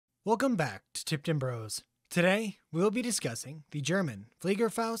Welcome back to Tipton Bros. Today, we'll be discussing the German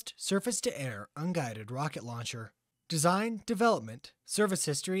Fliegerfaust surface-to-air unguided rocket launcher. Design, development, service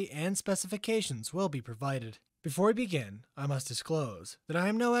history, and specifications will be provided. Before we begin, I must disclose that I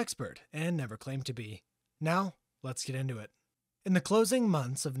am no expert and never claim to be. Now, let's get into it. In the closing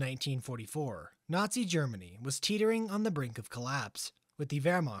months of 1944, Nazi Germany was teetering on the brink of collapse, with the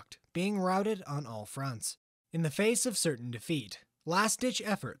Wehrmacht being routed on all fronts. In the face of certain defeat, last-ditch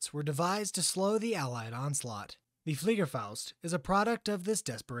efforts were devised to slow the Allied onslaught. The Fliegerfaust is a product of this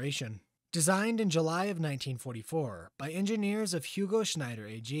desperation. Designed in July of 1944 by engineers of Hugo Schneider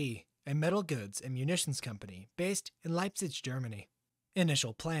AG, a metal goods and munitions company based in Leipzig, Germany.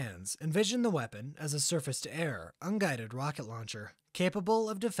 Initial plans envisioned the weapon as a surface-to-air, unguided rocket launcher, capable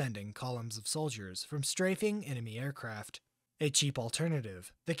of defending columns of soldiers from strafing enemy aircraft. A cheap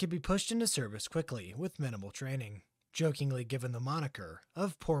alternative that could be pushed into service quickly with minimal training, jokingly given the moniker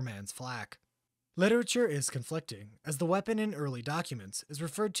of poor man's flak. Literature is conflicting, as the weapon in early documents is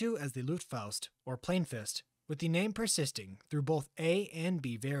referred to as the Luftfaust, or plain fist, with the name persisting through both A and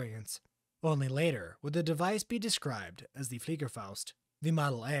B variants. Only later would the device be described as the Fliegerfaust. The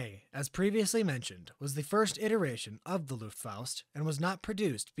Model A, as previously mentioned, was the first iteration of the Luftfaust and was not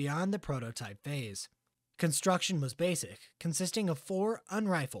produced beyond the prototype phase. Construction was basic, consisting of 4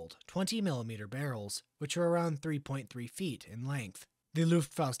 unrifled 20mm barrels, which are around 3.3 feet in length. The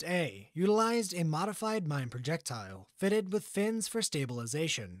Luftfaust A utilized a modified mine projectile fitted with fins for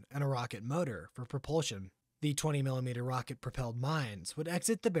stabilization and a rocket motor for propulsion. The 20mm rocket-propelled mines would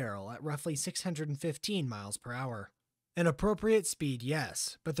exit the barrel at roughly 615 miles per hour. An appropriate speed,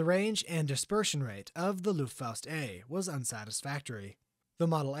 yes, but the range and dispersion rate of the Luftfaust A was unsatisfactory. The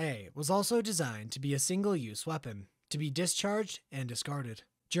Model A was also designed to be a single-use weapon, to be discharged and discarded.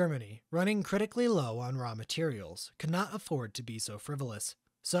 Germany, running critically low on raw materials, could not afford to be so frivolous,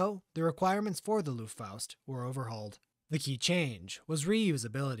 so the requirements for the Luftfaust were overhauled. The key change was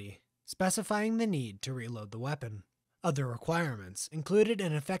reusability, specifying the need to reload the weapon. Other requirements included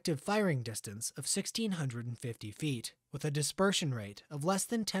an effective firing distance of 1,650 feet, with a dispersion rate of less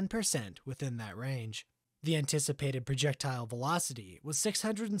than 10% within that range. The anticipated projectile velocity was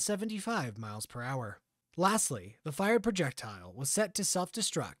 675 miles per hour. Lastly, the fired projectile was set to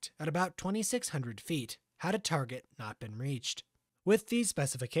self-destruct at about 2,600 feet, had a target not been reached. With these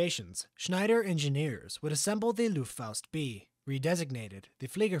specifications, Schneider engineers would assemble the Luftfaust B, redesignated the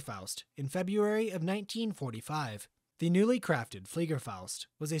Fliegerfaust, in February of 1945. The newly crafted Fliegerfaust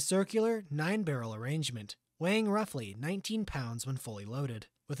was a circular 9-barrel arrangement, weighing roughly 19 pounds when fully loaded,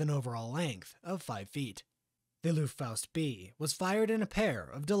 with an overall length of 5 feet. The Luftfaust B was fired in a pair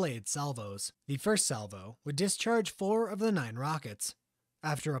of delayed salvos. The first salvo would discharge 4 of the 9 rockets.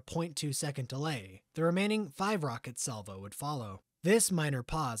 After a 0.2-second delay, the remaining 5-rocket salvo would follow. This minor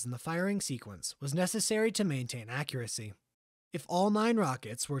pause in the firing sequence was necessary to maintain accuracy. If all 9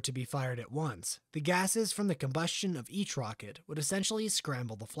 rockets were to be fired at once, the gases from the combustion of each rocket would essentially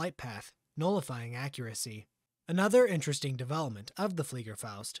scramble the flight path, nullifying accuracy. Another interesting development of the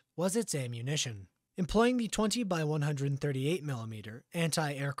Fliegerfaust was its ammunition. Employing the 20 by 138mm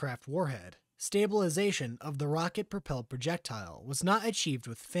anti-aircraft warhead, stabilization of the rocket-propelled projectile was not achieved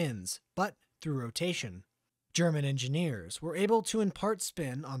with fins, but through rotation. German engineers were able to impart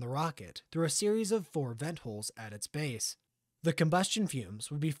spin on the rocket through a series of 4 vent holes at its base. The combustion fumes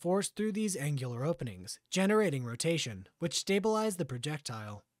would be forced through these angular openings, generating rotation, which stabilized the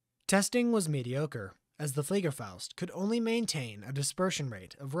projectile. Testing was mediocre, as the Fliegerfaust could only maintain a dispersion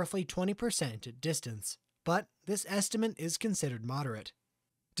rate of roughly 20% at distance, but this estimate is considered moderate.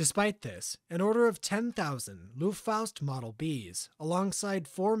 Despite this, an order of 10,000 Luftfaust Model Bs alongside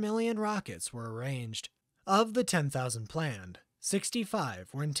 4 million rockets were arranged. Of the 10,000 planned, 65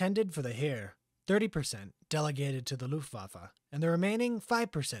 were intended for the Heer, 30% delegated to the Luftwaffe, and the remaining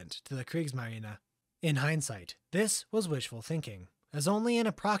 5% to the Kriegsmarine. In hindsight, this was wishful thinking, as only an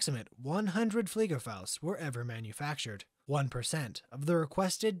approximate 100 Fliegerfausts were ever manufactured, 1% of the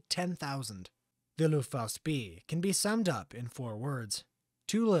requested 10,000. The Luftfaust B can be summed up in 4 words: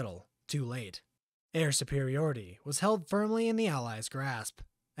 too little, too late. Air superiority was held firmly in the Allies' grasp.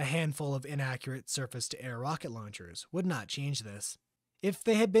 A handful of inaccurate surface-to-air rocket launchers would not change this. If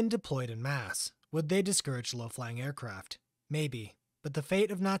they had been deployed en masse, would they discourage low-flying aircraft? Maybe, but the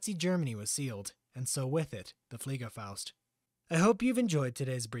fate of Nazi Germany was sealed, and so with it, the Fliegerfaust. I hope you've enjoyed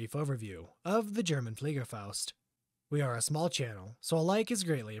today's brief overview of the German Fliegerfaust. We are a small channel, so a like is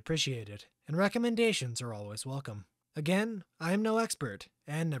greatly appreciated, and recommendations are always welcome. Again, I am no expert,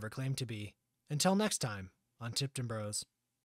 and never claim to be. Until next time, on Tipton Bros.